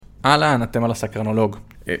אהלן, אתם על הסקרנולוג.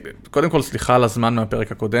 קודם כל, סליחה על הזמן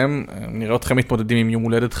מהפרק הקודם. נראה אתכם מתמודדים עם יום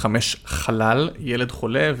הולדת 5 חלל, ילד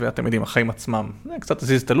חולה, ואתם יודעים, החיים עצמם. קצת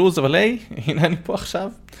הזיז את הלוז, אבל היי, הנה אני פה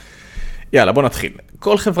עכשיו. יאללה, בוא נתחיל.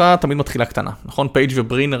 כל חברה תמיד מתחילה קטנה, נכון? פייג'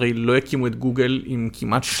 וברין הרי לא הקימו את גוגל עם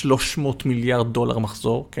כמעט 300 מיליארד דולר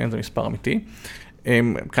מחזור, כן? זה מספר אמיתי.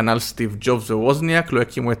 כנ"ל סטיב ג'ובס וווזניאק לא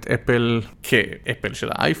הקימו את אפל כאפל של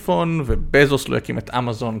האייפון, ובזוס לא הקים את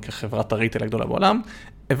אמזון כחברת הריטייל הגדולה בעולם.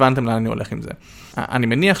 הבנתם לאן אני הולך עם זה. אני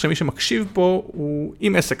מניח שמי שמקשיב פה הוא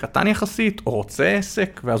עם עסק קטן יחסית, או רוצה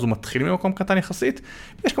עסק, ואז הוא מתחיל ממקום קטן יחסית.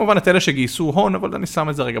 יש כמובן את אלה שגייסו הון, אבל אני שם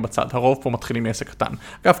את זה רגע בצד. הרוב פה מתחילים מעסק קטן.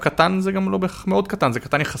 אגב, קטן זה גם לא מאוד קטן, זה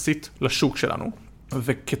קטן יחסית לשוק שלנו.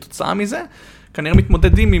 וכתוצאה מזה, כנראה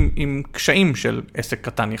מתמודדים עם קשיים של עסק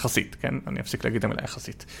קטן יחסית, כן? אני אפסיק להגיד המילה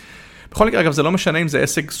יחסית. בכל מקרה, אגב, זה לא משנה אם זה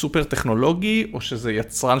עסק סופר טכנולוגי, או שזה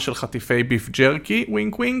יצרן של חטיפי ביף ג'רקי,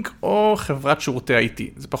 ווינק ווינק, או חברת שירותי IT,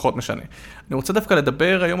 זה פחות משנה. אני רוצה דווקא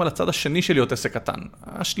לדבר היום על הצד השני של להיות עסק קטן.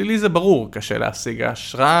 השלילי זה ברור, קשה להשיג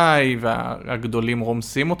האשראי, והגדולים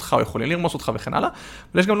רומסים אותך, או יכולים לרמוס אותך וכן הלאה,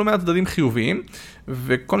 אבל יש גם לא מעט צדדים חיוביים,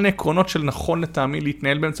 וכל מיני עקרונות של נכון לטעמי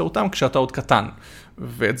להתנהל באמצעותם כשאתה עוד קטן.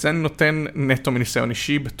 ואת זה אני נותן נטו מניסיון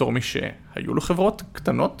אישי בתור מי שהיו לו חברות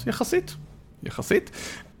קטנות יחסית,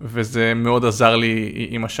 וזה מאוד עזר לי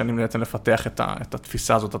עם השנים לפתח את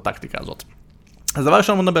התפיסה הזאת, הטקטיקה הזאת. אז דבר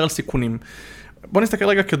ראשון, בוא נדבר על סיכונים. בוא נסתכל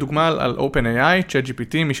רגע כדוגמה על OpenAI,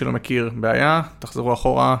 ChatGPT, מי שלא מכיר בעיה, תחזרו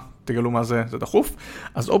אחורה, תגלו מה זה דחוף.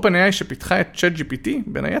 אז OpenAI שפיתחה את ChatGPT,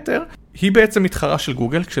 בין היתר, היא בעצם מתחרה של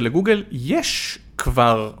גוגל, כשלגוגל יש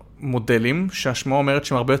כבר מודלים שהשמעה אומרת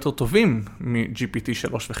שהם הרבה יותר טובים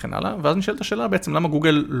מ-GPT-3 וכן הלאה, ואז נשאלת השאלה בעצם למה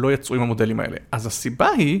גוגל לא יצאו עם המודלים האלה. אז הסיבה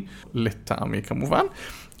היא, לטעמי כמובן,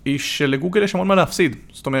 היא שלגוגל יש המון מה להפסיד.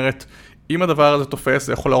 זאת אומרת, אם הדבר הזה תופס,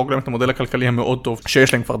 זה יכול להרוג להם את המודל הכלכלי המאוד טוב,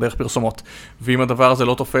 שיש להם כבר דרך פרסומות. ואם הדבר הזה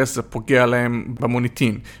לא תופס, זה פוגע להם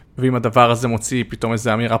במוניטין. ואם הדבר הזה מוציא פתאום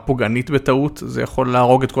איזו אמירה פוגענית בטעות, זה יכול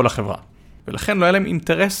להרוג את כל החברה. ולכן לא היה להם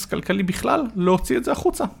אינטרס כלכלי בכלל להוציא את זה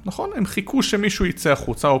החוצה, נכון? הם חיכו שמישהו יצא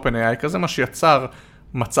החוצה, OpenAI כזה, מה שיצר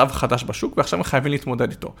מצב חדש בשוק, ועכשיו הם חייבים להתמודד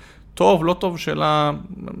איתו. טוב, לא טוב, שאלה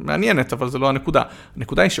מעניינת, אבל זה לא הנקודה.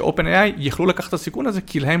 הנקודה היא ש-OpenAI יכלו לקחת את הסיכון הזה,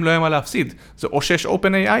 כי להם לא היה מה להפסיד. זה או שיש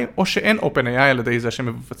OpenAI, או שאין OpenAI על ידי זה שהם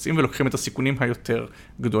מבצעים ולוקחים את הסיכונים היותר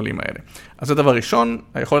גדולים האלה. אז זה דבר ראשון,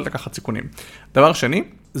 היכולת לקחת סיכונים. דבר שני,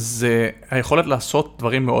 זה היכולת לעשות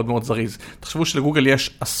דברים מאוד מאוד זריז. תחשבו שלגוגל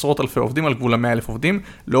יש עשרות אלפי עובדים על גבול 100,000 עובדים,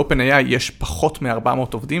 ל-OpenAI יש פחות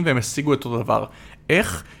מ-400 עובדים, והם השיגו את אותו דבר.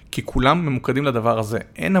 איך? כי כולם ממוקדים לדבר הזה.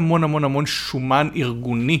 אין המון שומן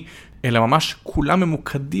ארגוני, אלא ממש כולם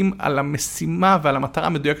ממוקדים על המשימה ועל המטרה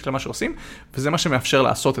המדויקת של מה שעושים, וזה מה שמאפשר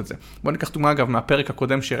לעשות את זה. בואו ניקח דוגמה אגב מהפרק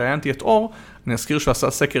הקודם שראיינתי את אור, אני אזכיר שהוא עשה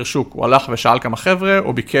סקר שוק, הוא הלך ושאל כמה חבר'ה,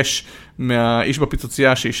 או ביקש מהאיש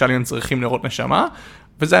בפיצוצייה שישאל אם הם צריכים נרות נשמה,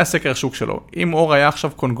 וזה היה סקר השוק שלו. אם אור היה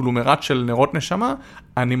עכשיו קונגלומרט של נרות נשמה,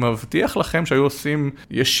 אני מבטיח לכם שהיו עושים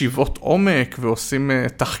ישיבות עומק, ועושים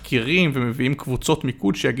תחקירים, ומביאים קבוצות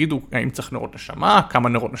מיקוד שיגידו האם צריך נרות נשמה, כמה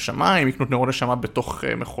נרות נשמה, אם יקנו נרות נשמה בתוך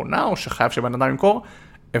מכונה, או שחייב שבן אדם ימכור,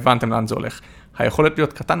 הבנתם לאן זה הולך. היכולת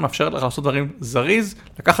להיות קטן מאפשר לך לעשות דברים זריז,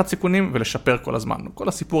 לקחת סיכונים ולשפר כל הזמן. כל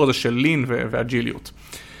הסיפור הזה של לין ואג'יליות.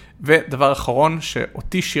 ודבר אחרון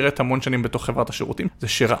שאותי שירת המון שנים בתוך חברת השירותים, זה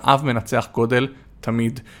שרעב מנצח גודל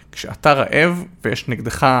תמיד. כשאתה רעב ויש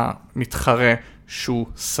נגדך מתחרה שהוא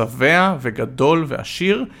שבע וגדול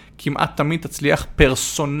ועשיר, כמעט תמיד תצליח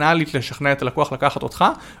פרסונלית לשכנע את הלקוח לקחת אותך,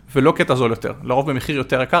 ולא קטע זול יותר. לרוב במחיר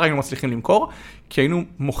יותר יקר היינו מצליחים למכור, כי היינו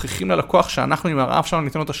מוכיחים ללקוח שאנחנו עם הרעב שלנו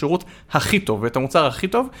ניתן לו את השירות הכי טוב, ואת המוצר הכי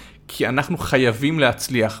טוב, כי אנחנו חייבים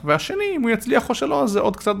להצליח. והשני, אם הוא יצליח או שלא, זה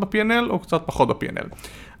עוד קצת ב-P&L או קצת פחות ב-P&L.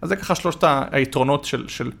 אז זה ככה שלושת היתרונות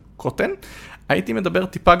של קוטן. הייתי מדבר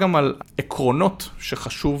טיפה גם על עקרונות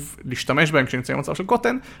שחשוב להשתמש בהם כשנמצאים במצב של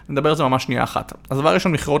קוטן, נדבר על זה ממש שנייה אחת. אז דבר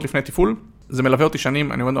ראשון, מכירות לפני תפעול, זה מלווה אותי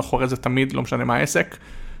שנים, אני עומד מאחורי זה תמיד, לא משנה מה העסק.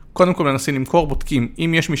 קודם כל מנסים למכור, בודקים,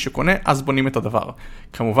 אם יש מי שקונה, אז בונים את הדבר.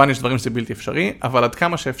 כמובן יש דברים שזה בלתי אפשרי, אבל עד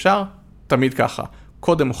כמה שאפשר, תמיד ככה.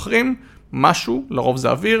 קודם מוכרים, משהו, לרוב זה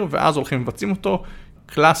אוויר, ואז הולכים מבצעים אותו,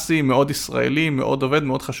 קלאסי, מאוד ישראלי, מאוד עובד,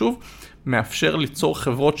 מאוד חשוב, מאפשר ליצור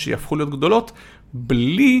חברות שיהפכו להיות גדולות,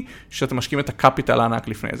 בלי שאתם משקיעים את הקפיטל הענק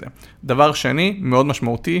לפני זה. דבר שני, מאוד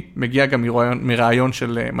משמעותי, מגיע גם מרעיון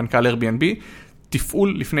של מנכ"ל Airbnb,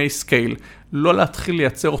 תפעול לפני סקייל. לא להתחיל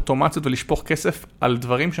לייצר אוטומציות ולשפוך כסף על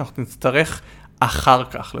דברים שאנחנו נצטרך אחר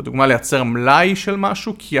כך. לדוגמה, לייצר מלאי של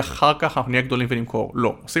משהו, כי אחר כך אנחנו נהיה גדולים ונמכור.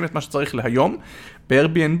 לא, עושים את מה שצריך להיום.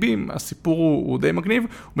 ב-Airbnb, הסיפור הוא די מגניב,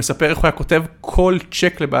 הוא מספר איך הוא היה כותב כל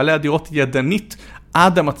צ'ק לבעלי הדירות ידנית,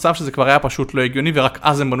 עד המצב שזה כבר היה פשוט לא הגיוני, ורק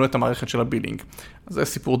אז הם בנו את המערכת של הבילינג. אז זה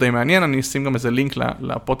סיפור די מעניין, אני אשים גם איזה לינק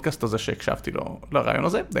לפודקאסט הזה שהקשבתי לו, לרעיון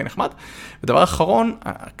הזה, די נחמד. ודבר אחרון,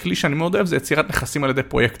 הכלי שאני מאוד אוהב זה יצירת נכסים על ידי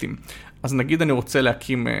פרויקטים. אז נגיד אני רוצה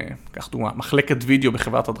להקים, כך דוגמה, מחלקת וידאו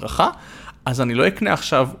בחברת הדרכה, אז אני לא אקנה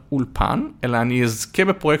עכשיו אולפן, אלא אני אזכה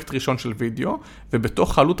בפרויקט ראשון של וידאו,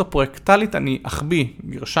 ובתוך העלות הפרויקטלית אני אחביא,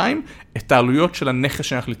 גרשיים, את העלויות של הנכס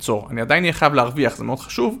שאני הולך ליצור. אני עדיין אהיה חייב להרוויח, זה מאוד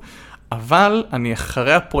חשוב, אבל אני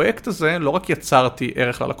אחרי הפרויקט הזה לא רק יצרתי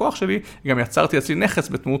ערך ללקוח שלי, גם יצרתי אצלי נכס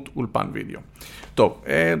בתמות אולפן וידאו. טוב,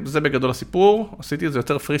 זה בגדול הסיפור, עשיתי את זה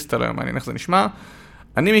יותר פריסטייל היום, מעניין איך זה נשמע.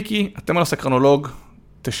 אני מיקי, אתם על הסקרנולוג,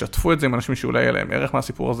 תשתפו את זה עם אנשים שאולי יהיה להם ערך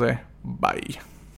מהסיפור הזה, ביי.